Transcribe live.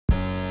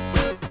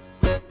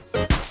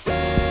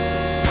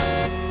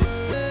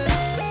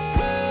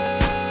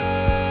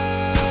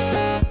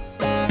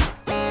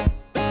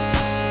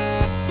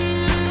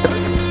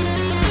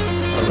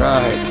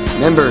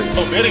Members.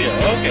 Oh, video.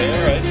 Okay,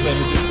 all right. So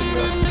just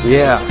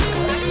yeah.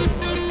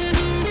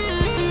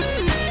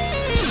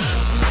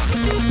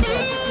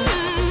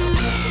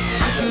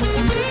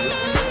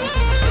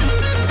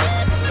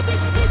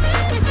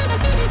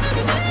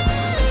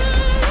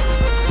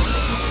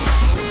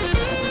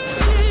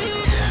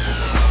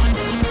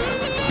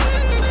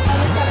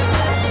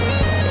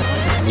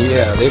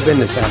 Yeah, they've been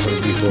to Satchels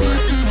before.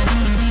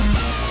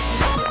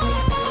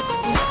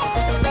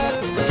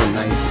 Looking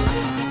nice.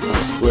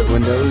 Split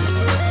windows.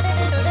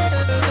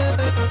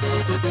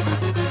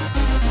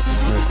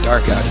 It's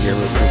dark out here.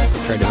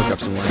 We're trying to hook up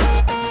some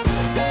lights.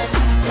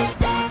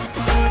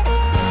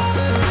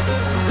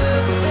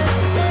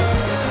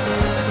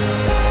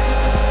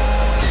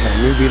 Got a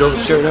new Beetle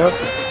that showed up.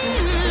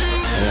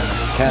 And a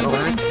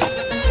Cadillac.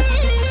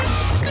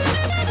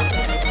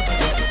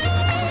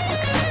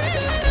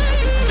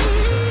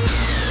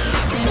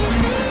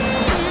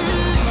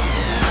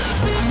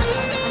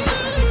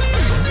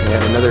 We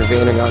have another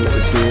Vanagon that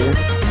was here.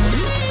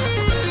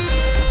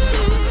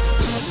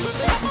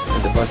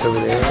 And the bus over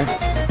there.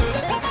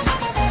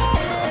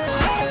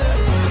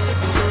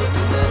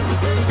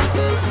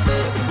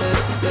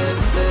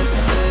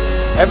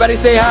 Everybody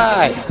say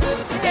hi!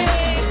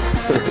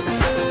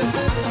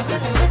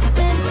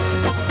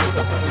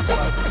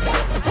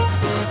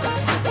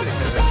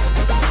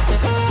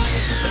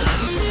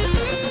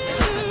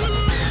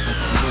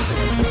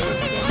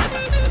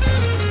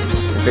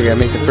 I figure I'd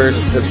make the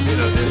first.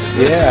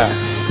 Yeah,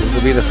 this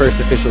will be the first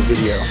official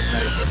video.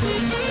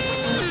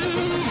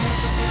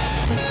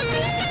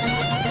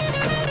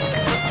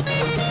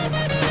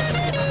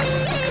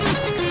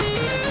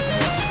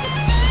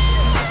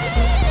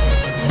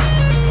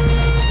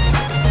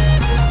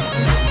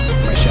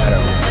 My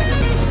shadow.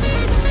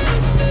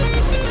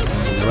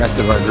 And the rest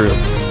of our group.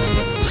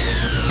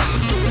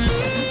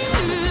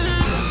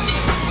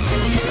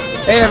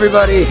 Hey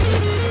everybody!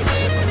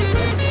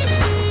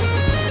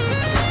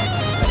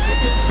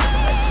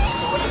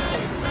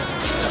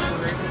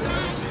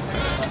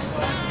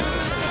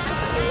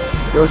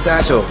 Go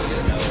Satchels.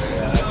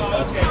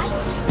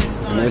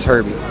 And there's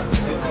Herbie.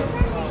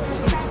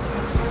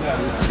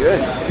 It's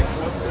good.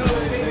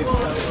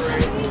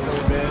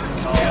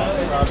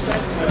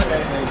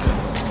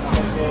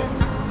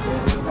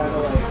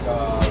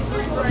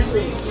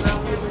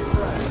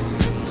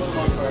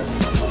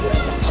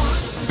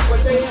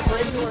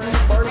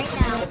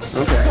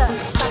 Okay.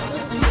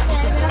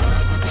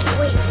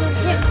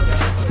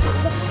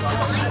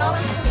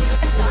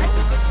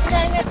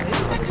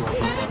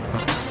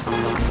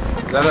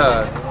 Is that a...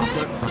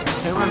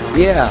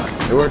 Yeah,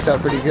 it works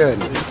out pretty good.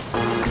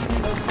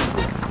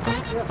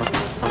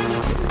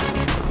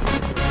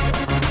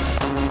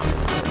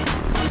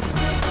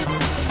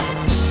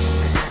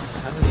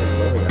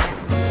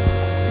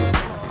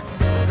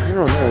 I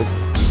don't know,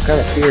 it's kind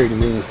of scary to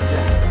me.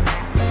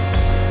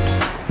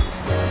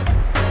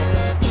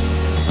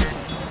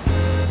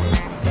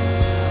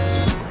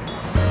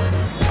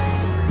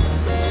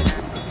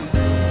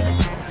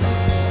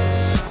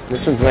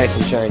 This one's nice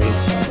and shiny.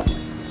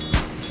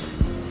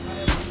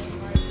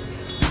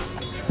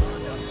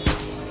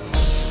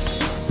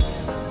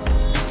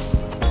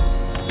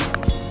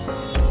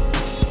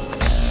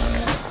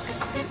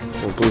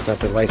 We'll bleep out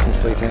the license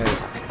plate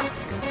tags.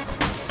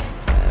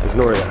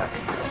 Ignore that.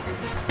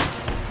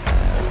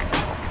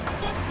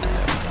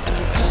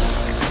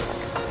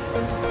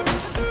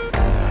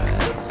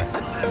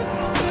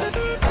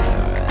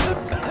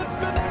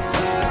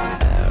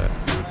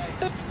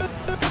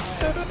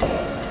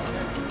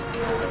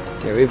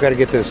 Yeah, we've got to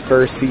get those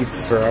first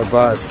seats for our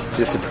bus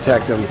just to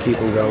protect them, keep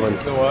them going.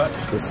 The what?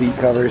 The seat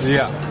covers.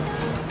 Yeah. I'm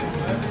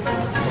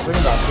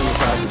thinking about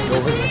suicide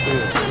buildings too.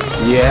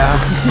 Yeah.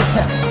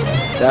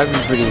 That'd be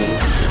pretty neat.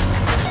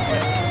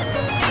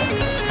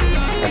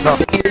 I saw.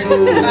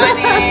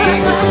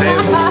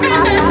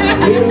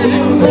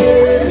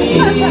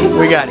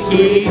 We got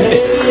heat.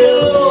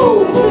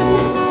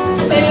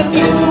 If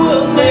you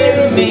will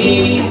marry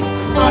me,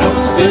 I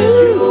will set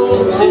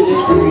your city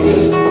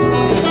free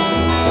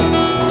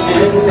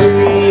and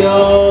free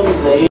all the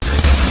ladies.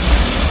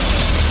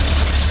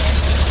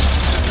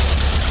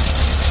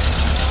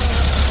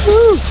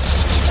 Woo!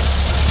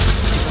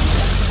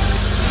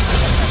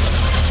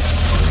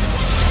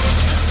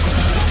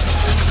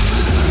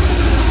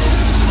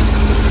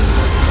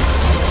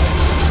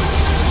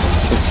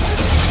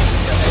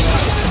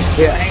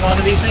 Yeah. Hang on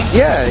to these things?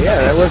 Yeah,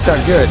 that works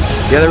out good.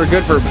 Yeah, they were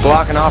good for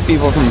blocking off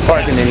people from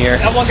parking in here.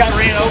 That one guy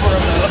ran over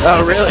him though.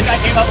 Oh, really? That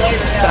guy came up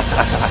later, yeah.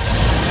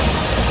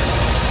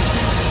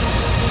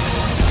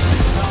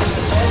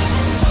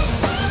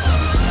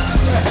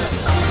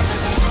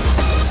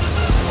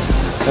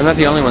 I'm not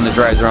the only one that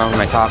drives wrong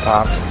when I top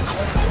hopped.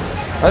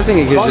 I was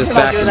thinking you could just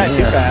back doing from that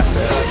here. too fast.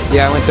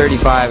 Yeah, I went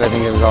 35. I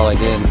think it was all I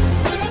did.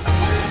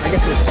 I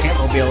guess with the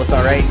Campmobile, it's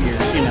all right. You're,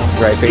 you know,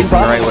 Right, facing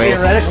the right way.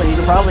 Theoretically, you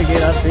could probably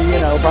get up to, you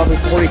know, probably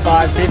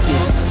 45, 50.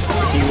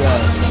 if you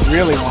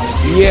really wanted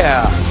to.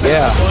 Yeah,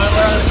 yeah. Spoiler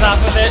on the top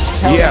of it.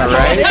 Yeah,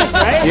 right?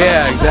 Right?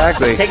 Yeah,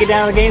 exactly. Take it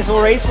down to the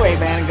Gainesville Raceway,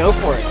 man, and go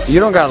for it. You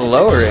don't gotta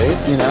lower it,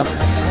 you know.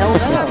 Hell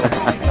no.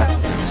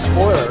 It's a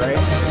spoiler, right?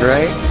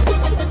 Right?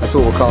 That's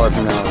what we'll call it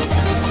from now on.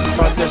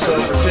 Brought this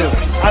over too.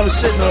 I was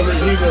sitting over at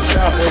V-Dub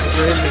shop waiting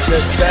for him to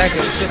get back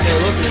and sitting there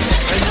looking at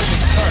it.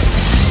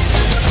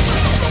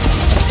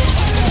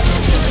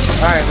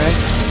 Alright, man.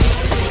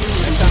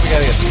 Next time we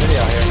gotta get Splitty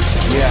out here.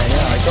 Yeah.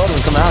 I told him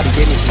to come out. He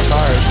gave me some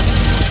cards.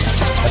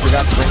 I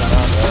forgot to bring them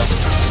out, though.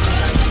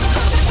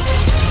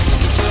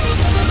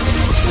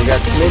 We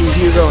got Smitty,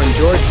 Hugo, and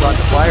George brought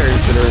the flyers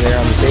that are there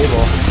on the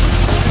table.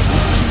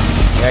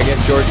 Yeah, I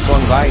guess George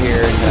swung by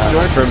here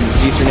and, from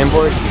Eastern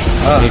Imports.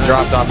 And he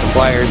dropped off the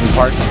flyers and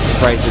part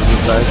prices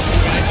and such.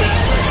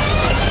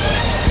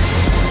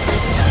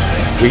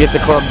 We get the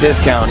club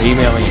discount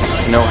emailing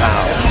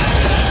know-how.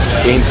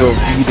 Gainesville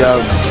V-Dub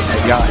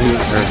at Yahoo,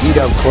 or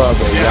V-Dub Club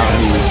at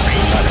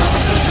Yahoo.com.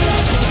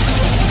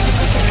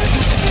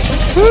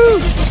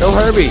 Woo! Go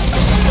Herbie!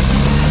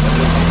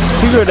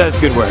 Hugo does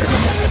good work.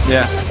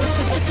 Yeah.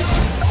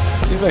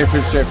 Seems like a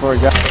pretty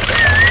straightforward guy.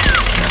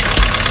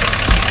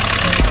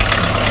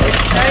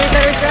 You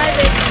better drive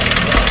it.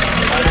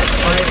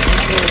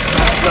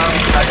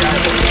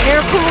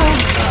 Air-cooled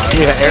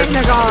Yeah,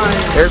 Pentagon.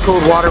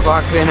 air-cooled water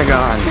box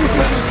Pentagon.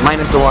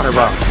 Minus the water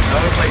box. I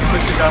was like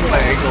pushing on my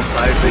ankle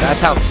sideways.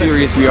 That's how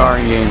serious we are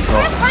in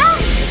Gainesville.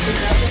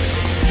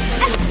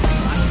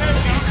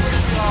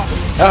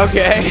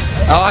 Okay,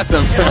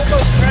 awesome.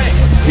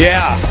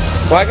 Yeah.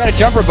 Well, I got a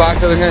jumper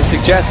box. I was going to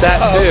suggest that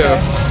too. Okay.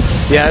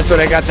 Yeah, that's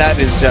what I got. That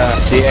is the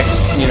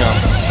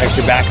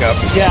extra backup.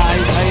 Yeah,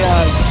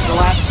 the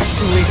last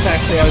 2 weeks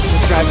actually, I was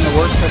just driving to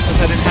work because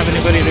I didn't have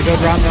anybody to go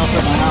drop me off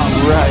at my house.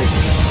 Right.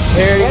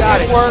 There you got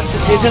it. Work.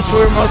 It just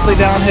we were mostly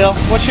downhill.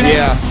 What's your name?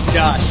 Yeah.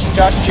 Josh.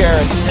 Josh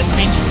Jarrett. Nice to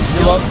meet you.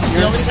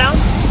 You live in town?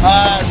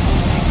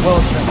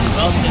 Wilson.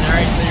 Wilson,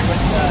 alright, so you're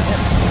with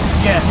him.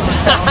 Yeah.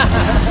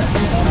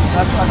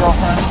 That's my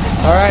girlfriend.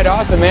 All right,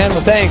 awesome, man.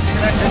 Well, thanks.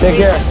 Take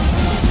care.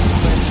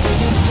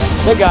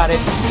 They got it.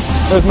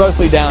 It was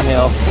mostly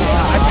downhill.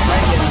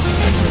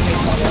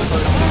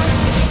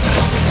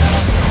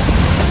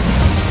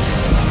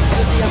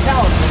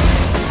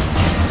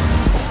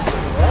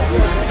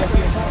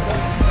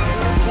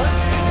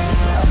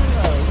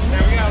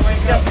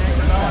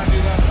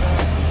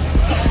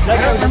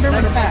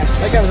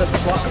 That guy was at the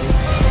swap meet.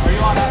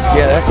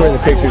 Yeah, that's where the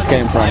pictures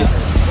came from.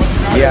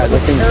 Yeah,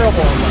 looking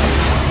Terrible.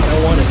 I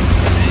don't want it.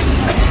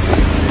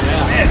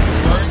 Man,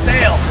 it's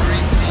stale.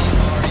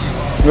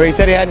 Well, he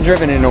said he hadn't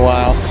driven in a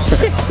while.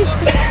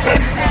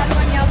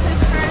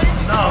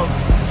 No.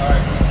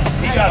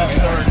 He got it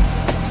started.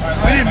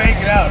 We didn't make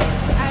it out.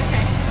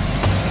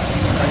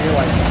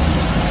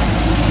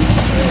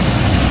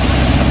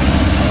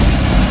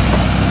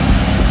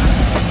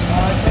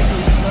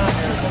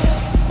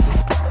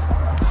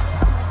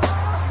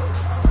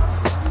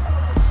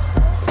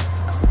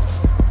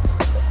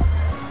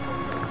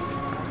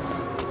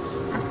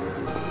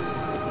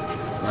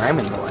 I'm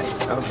in the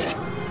light. Okay.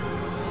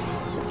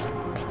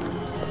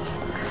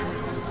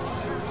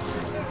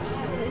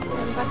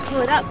 I'm about to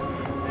pull it up.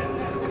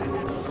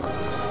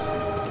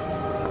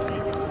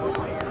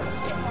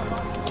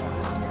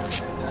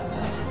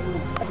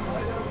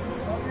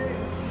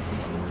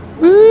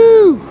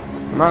 Woo!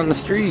 I'm out in the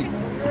street.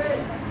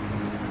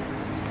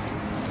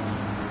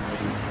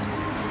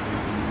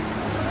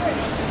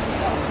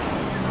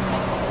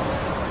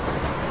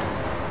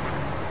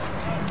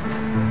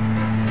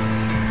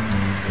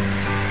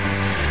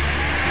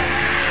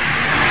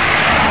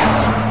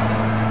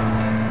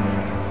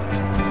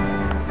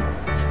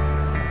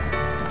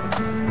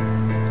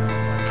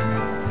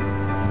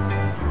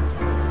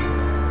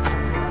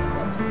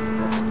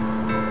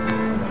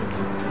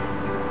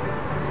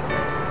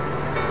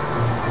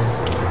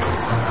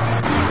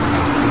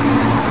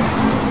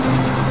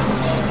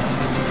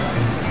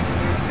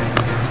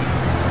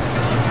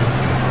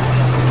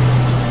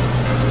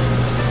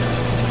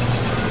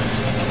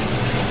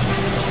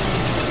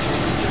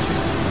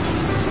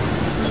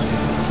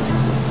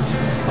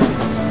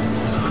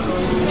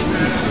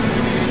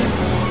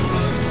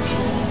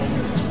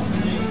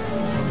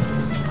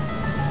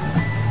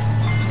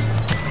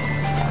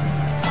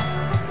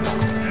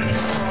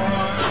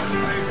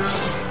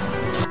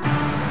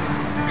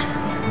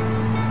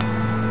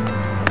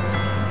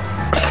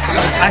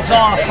 I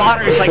saw a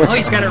plotter, he's like, oh,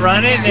 he's got it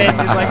running, and then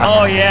he's like,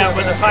 oh yeah,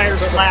 but the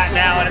tire's flat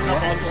now and it's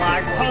up on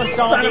black. Oh,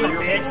 son of a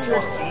bitch.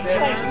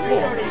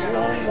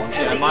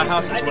 Yeah, my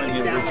house is when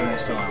he originally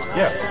saw it.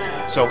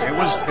 Yeah. So it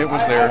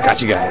was there.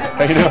 Got you guys.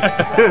 You know,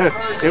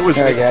 it was.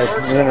 All right, guys.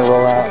 We're gonna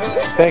roll out.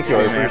 Thank you.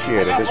 I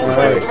appreciate it. This was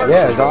great.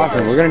 Yeah, it's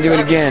awesome. We're gonna do it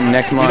again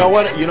next month. You know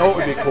what? You know what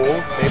would be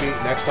cool? Maybe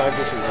next time,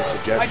 just as a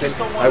suggestion,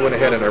 I went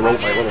ahead and I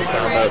wrote my little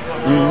sound out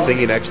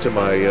thingy next to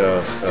my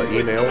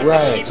email.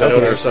 Right. I know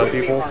there are some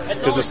people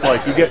because it's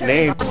like you get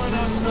names.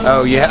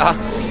 Oh yeah.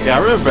 Yeah,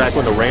 I remember back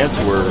when the rants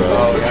were.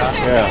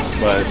 Yeah,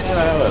 but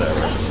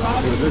whatever.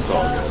 It's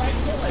all good.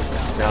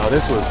 No,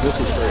 this was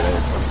great.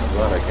 I'm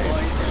glad I came.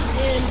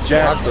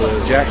 Jack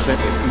sent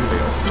me an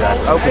email. Jack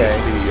Okay.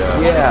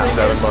 Yeah.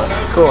 7 months.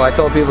 Cool. I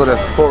told people to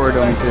forward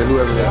them to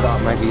whoever they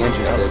thought might be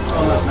interested.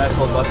 Nice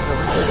little bus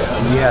over there.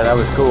 Yeah, that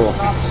was cool.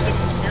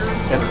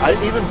 And I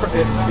even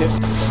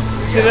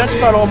See, that's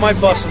about all my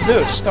bus will do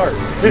is start.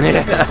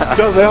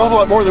 does a hell of a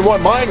lot more than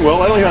what mine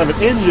will. I don't even have an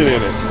engine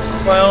in it.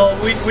 Well,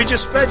 we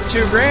just spent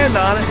 $2,000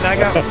 on it, and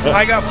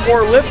I got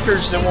 4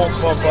 lifters that won't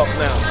pump up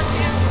now.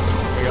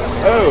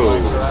 Oh,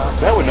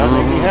 that would not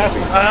make me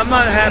happy. I'm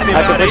not happy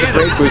I had about to it put the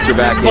either. brake booster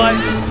back But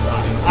in.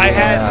 I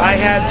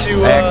had to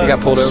I actually got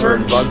pulled over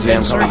in search bug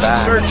jam and coming search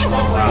back. and search.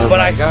 I was But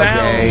like, I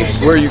found okay,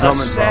 where are you a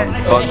coming set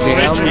from? Bug of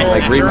jam? original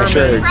Like, read my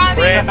shirt. German,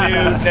 brand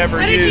new, never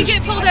What did you used.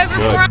 get pulled over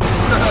for?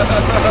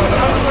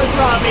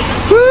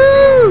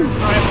 Woo!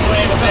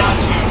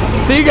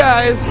 See you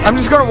guys. I'm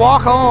just gonna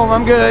walk home.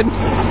 I'm good.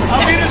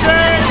 I'll be the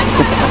same.